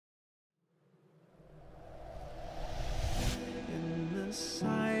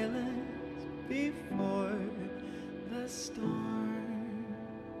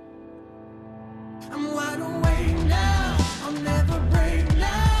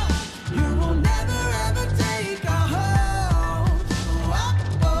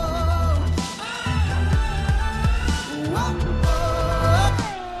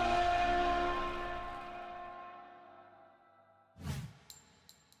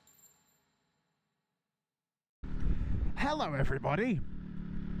Hello everybody!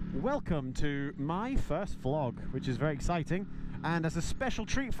 Welcome to my first vlog, which is very exciting, and as a special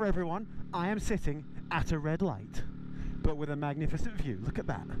treat for everyone, I am sitting at a red light, but with a magnificent view. Look at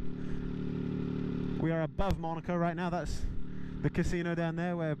that. We are above Monaco right now. That's the casino down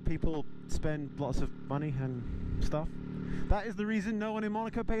there where people spend lots of money and stuff. That is the reason no one in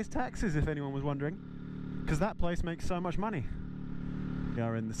Monaco pays taxes, if anyone was wondering, because that place makes so much money. We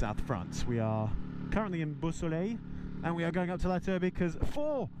are in the south of France. We are currently in Beausoleil, and we are going up to La Tour because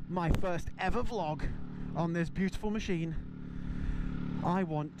for my first ever vlog on this beautiful machine, I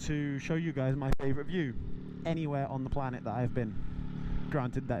want to show you guys my favourite view anywhere on the planet that I've been.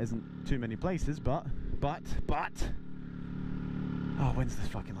 Granted, that isn't too many places, but oh, when's this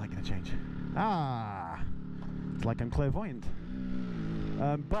fucking light gonna change? Ah, it's like I'm clairvoyant.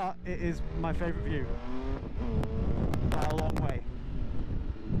 But it is my favourite view by a long way.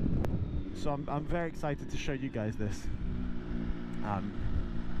 So I'm very excited to show you guys this. I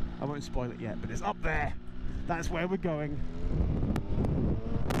won't spoil it yet, but it's up there. That's where we're going.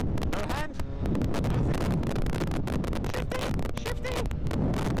 No hand. Shifty.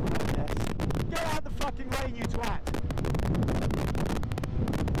 Yes. Get out of the fucking lane, you twat.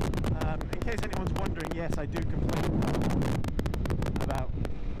 In case anyone's wondering, yes, I do complain about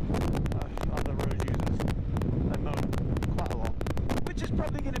other road users. I moan quite a lot, which is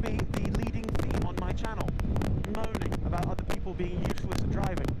probably going to be the leading theme on my channel. Moaning about other people being useless at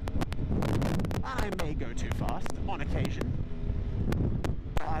driving. I may go too fast on occasion,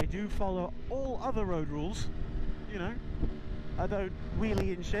 but I do follow all other road rules, you know. I don't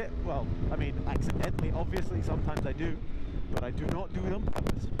wheelie and shit. Well, I mean, accidentally, obviously, sometimes I do, but I do not do them on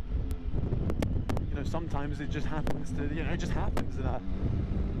purpose. You know, sometimes it just happens to, you know, it just happens, and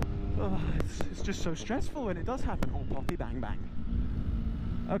it's just so stressful when it does happen. Oh, poppy bang bang.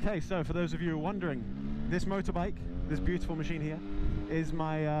 Okay, so for those of you who are wondering, this motorbike, this beautiful machine here, is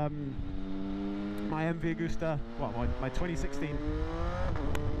my my MV Agusta, well, my 2016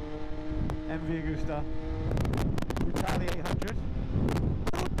 MV Agusta Brutale 800.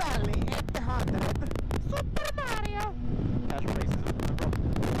 Brutale 800 Super Mario! Casual racism, no problem.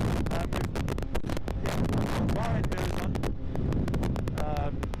 Bar end mirrors on.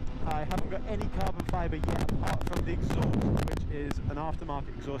 I haven't got any carbon fibre yet, apart from the exhaust, which is an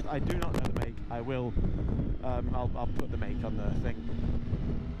aftermarket exhaust. I do not know the make. I will. I'll put the make on the thing.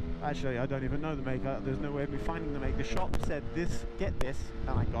 Actually, I don't even know the make. There's no way of me finding the make. The shop said this, get this,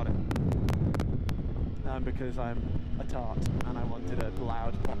 and I got it. Because I'm a tart and I wanted a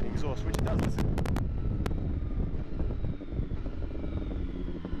loud poppy exhaust, which it does listen.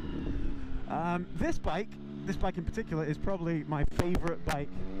 This bike in particular is probably my favourite bike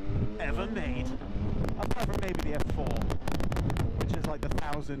ever made, apart from maybe the F4, which is like the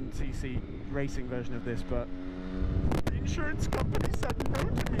 1000cc racing version of this, but the insurance company said no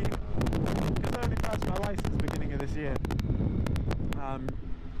to me because I only passed my license beginning of this year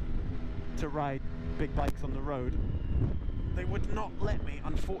to ride big bikes on the road. They would not let me,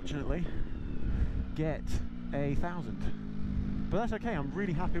 unfortunately, get a 1000, but that's okay. I'm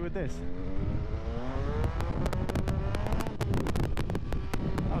really happy with this.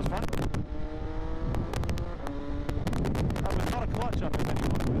 That was fun. That was not a clutch up, if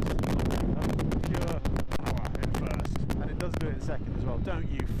anyone was. That was pure power in first. And it does do it in second as well. Don't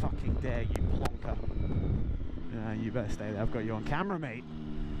you fucking dare, you plonker. Yeah, you better stay there. I've got you on camera, mate.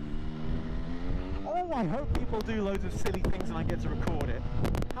 Oh, I hope people do loads of silly things and I get to record it.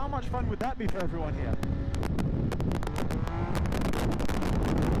 How much fun would that be for everyone here?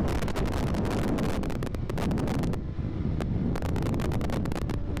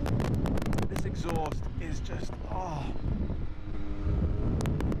 Exhaust is just, oh,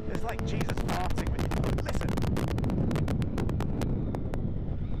 it's like Jesus farting when you listen.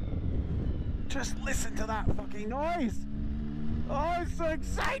 Just listen to that fucking noise. Oh, it's so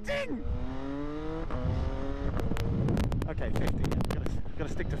exciting. Okay, 50.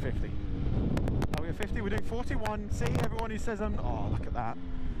 Gotta stick to 50. Are we at 50? We're doing 41. See, everyone who says I'm, oh, look at that.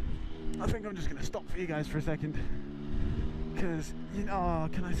 I think I'm just gonna stop for you guys for a second. Because, you know, oh,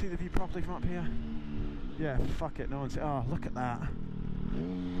 can I see the view properly from up here? Yeah, fuck it, no one see. Oh, look at that.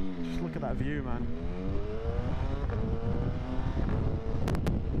 Just look at that view, man.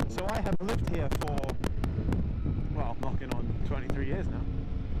 So I have lived here for, well, knocking on 23 years now.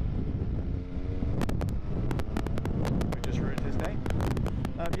 We just ruined his day.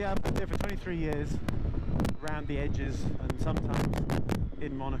 Yeah, I've lived here for 23 years, around the edges, and sometimes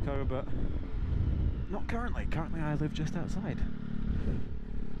in Monaco, but not currently. Currently I live just outside.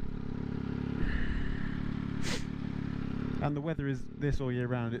 And the weather is this all year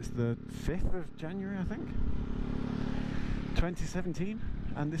round. It's the 5th of January, I think. 2017,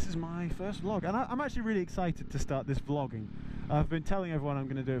 and this is my first vlog, and I'm actually really excited to start this vlogging. I've been telling everyone I'm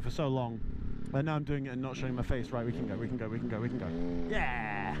going to do it for so long, and now I'm doing it and not showing my face. Right, we can go, we can go, we can go, we can go.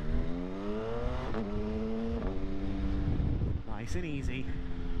 Yeah! Nice and easy.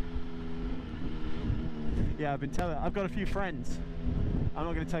 Yeah, I've got a few friends. I'm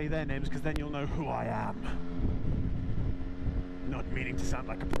not going to tell you their names because then you'll know who I am. Not meaning to sound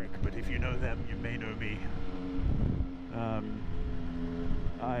like a prick, but if you know them, you may know me.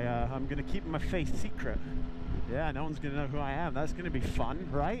 I'm going to keep my face secret. Yeah, no one's going to know who I am. That's going to be fun,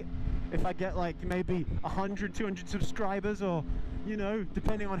 right? If I get like maybe 100, 200 subscribers, or, you know,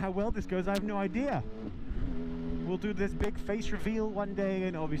 depending on how well this goes, I have no idea. We'll do this big face reveal one day,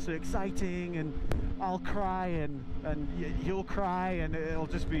 and it'll be so exciting, and I'll cry, and you'll cry, and it'll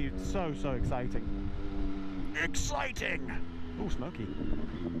just be so exciting. Exciting! Oh, smoky.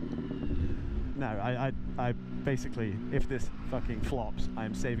 No, I basically, if this fucking flops,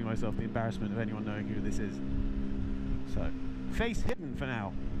 I'm saving myself the embarrassment of anyone knowing who this is. So, face hidden for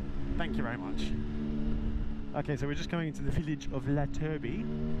now. Thank you very much. Okay, so we're just coming into the village of La Turbie.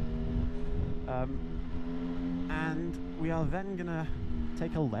 And we are then gonna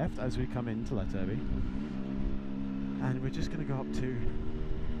take a left as we come into La Turbie. And we're just gonna go up to,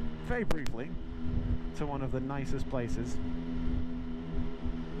 very briefly, to one of the nicest places.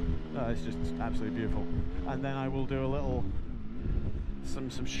 It's just absolutely beautiful. And then I will do a little, some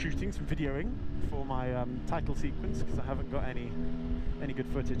shooting, some videoing for my title sequence, because I haven't got any good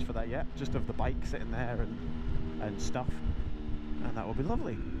footage for that yet, just of the bike sitting there and stuff. And that will be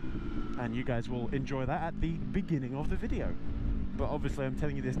lovely. And you guys will enjoy that at the beginning of the video. But obviously I'm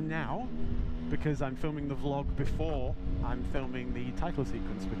telling you this now because I'm filming the vlog before I'm filming the title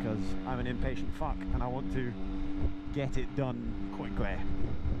sequence, because I'm an impatient fuck and I want to get it done quickly.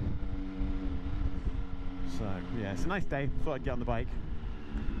 So yeah, it's a nice day. Thought I'd get on the bike.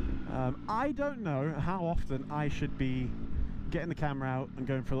 I don't know how often I should be getting the camera out and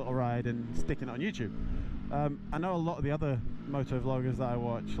going for a little ride and sticking it on YouTube. I know a lot of the other moto vloggers that I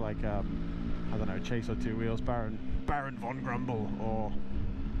watch, like I don't know, Chase or Two Wheels, Baron Von Grumble, or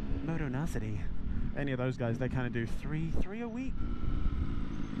Moto Nacity. Any of those guys, they kind of do three a week.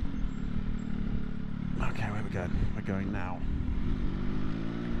 Okay, where we going? We're going now.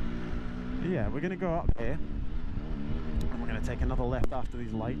 Yeah, we're going to go up here, and we're going to take another left after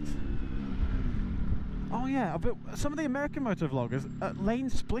these lights. Oh yeah, but some of the American moto vloggers, lane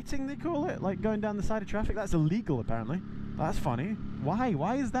splitting they call it, like going down the side of traffic, that's illegal apparently. That's funny. Why?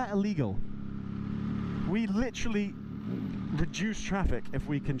 Why is that illegal? We literally reduce traffic if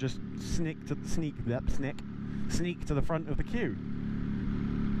we can just sneak to the front of the queue.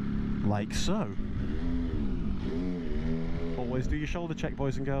 Like so. Always do your shoulder check,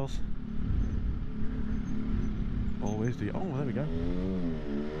 boys and girls. Always do your... Oh, there we go.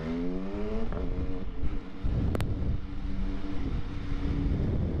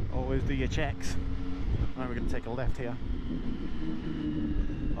 Always do your checks. Right, we're going to take a left here.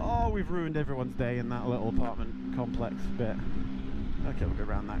 Oh, we've ruined everyone's day in that little apartment complex bit. Okay, we'll go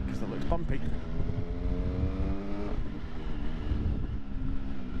around that because it looks bumpy.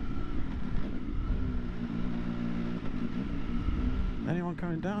 Anyone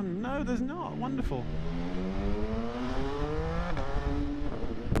coming down? No, there's not. Wonderful.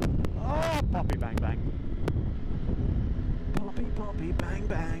 Oh, poppy bang bang. Poppy poppy bang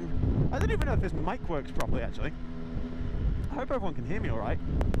bang. I don't even know if this mic works properly actually. I hope everyone can hear me all right.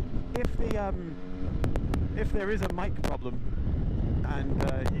 If there is a mic problem, and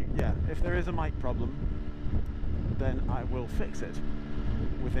if there is a mic problem, then I will fix it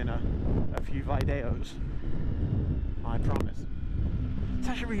within a few videos. I promise. It's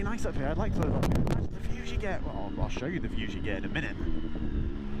actually really nice up here. I'd like to live up here. Imagine the views you get. Well, I'll show you the views you get in a minute.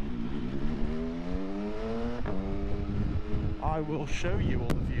 I will show you all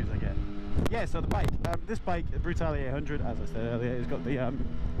the views I get. Yeah, so the bike. This bike, the Brutality 800, as I said earlier, it's got the an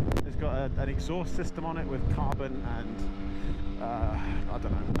exhaust system on it with carbon and I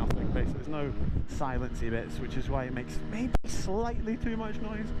don't know, nothing. Basically, there's no silency bits, which is why it makes maybe slightly too much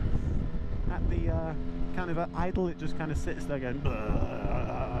noise. At the kind of idle, it just kind of sits there going.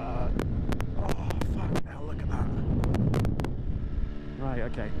 Oh fucking hell! Look at that. Right.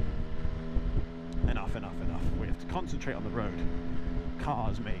 Okay. Enough. We have to concentrate on the road.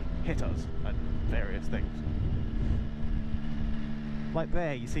 Cars may hit us and various things. Like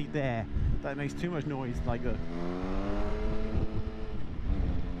there, you see there, that makes too much noise, like the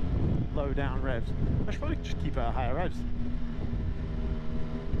low down revs. I should probably just keep it at higher revs.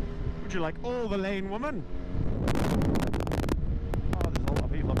 Would you like all the lane, woman? Oh, there's a lot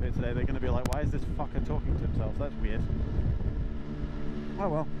of people up here today. They're going to be like, why is this fucker talking to himself? That's weird. Oh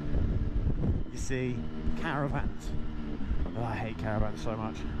well. You see, caravans. Oh, I hate caravans so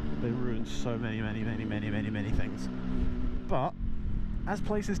much. They ruin so many things. But as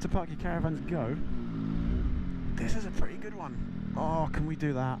places to park your caravans go, this is a pretty good one. Oh, can we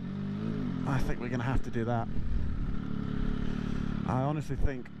do that? I think we're going to have to do that. I honestly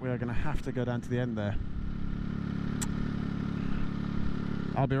think we are going to have to go down to the end there.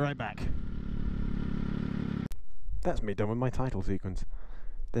 I'll be right back. That's me done with my title sequence.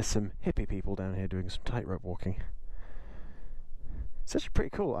 There's some hippie people down here doing some tightrope walking. It's actually pretty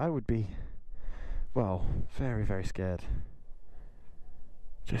cool. I would be, well, very scared.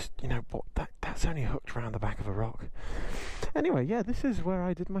 Just, you know, what, that's only hooked around the back of a rock. Anyway, yeah, this is where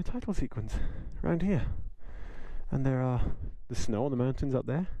I did my title sequence, around here. And there's snow on the mountains up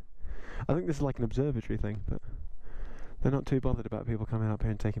there. I think this is like an observatory thing, but they're not too bothered about people coming up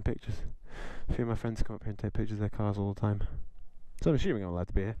here and taking pictures. A few of my friends come up here and take pictures of their cars all the time. So I'm assuming I'm allowed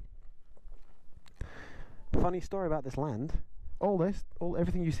to be here. Funny story about this land.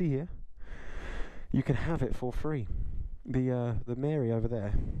 Everything you see here, you can have it for free. The Mary over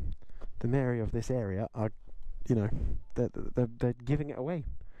there, the Mary of this area are, you know, they're giving it away.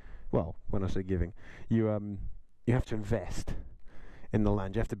 Well, when I say giving, you have to invest in the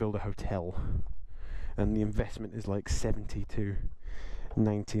land. You have to build a hotel, and the investment is like 70 to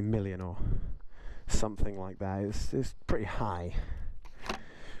 90 million or something like that. It's pretty high.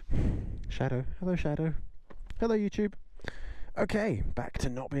 Shadow, hello Shadow, hello YouTube. Okay, back to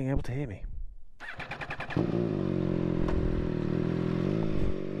not being able to hear me.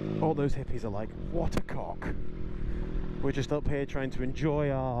 All those hippies are like, what a cock. We're just up here trying to enjoy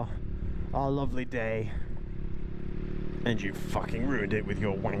our lovely day, and you fucking ruined it with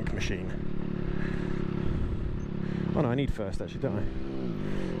your wank machine. Oh no, I need first actually, don't I?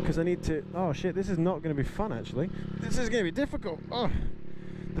 Because I need to... Oh shit, this is not going to be fun actually. This is going to be difficult. Oh,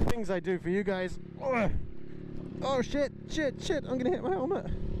 the things I do for you guys. Oh shit, I'm going to hit my helmet.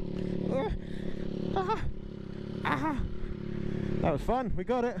 That was fun, we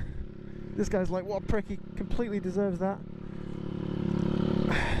got it. This guy's like, what a prick, he completely deserves that.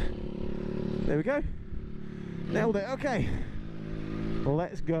 There we go. Nailed it, okay.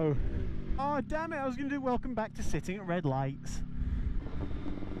 Let's go. Oh damn it, I was going to do welcome back to sitting at red lights.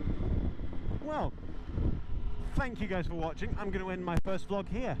 Well, thank you guys for watching. I'm going to end my first vlog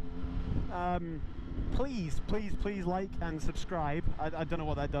here. Please like and subscribe. I don't know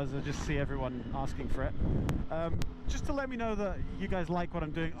what that does, I just see everyone asking for it. Just to let me know that you guys like what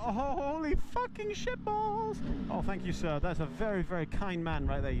I'm doing. Oh, holy fucking shitballs! Oh, thank you, sir. That's a very kind man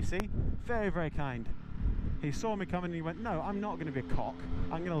right there, you see? Very kind. He saw me coming and he went, no, I'm not going to be a cock.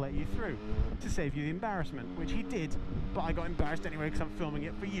 I'm going to let you through to save you the embarrassment, which he did, but I got embarrassed anyway because I'm filming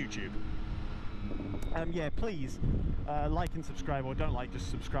it for YouTube. Yeah, please like and subscribe, or don't like, just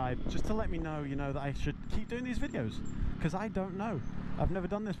subscribe, just to let me know, you know, that I should keep doing these videos, because I don't know. I've never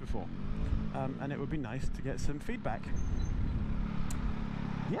done this before, and it would be nice to get some feedback.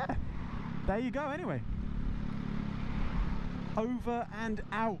 Yeah, there you go. Anyway, over and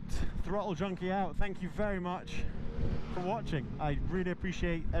out. Throttle Junkie out. Thank you very much for watching. I really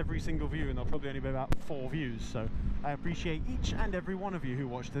appreciate every single view, and there'll probably only be about 4 views, so I appreciate each and every one of you who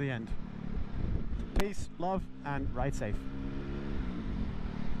watched to the end. Peace, love, and ride safe.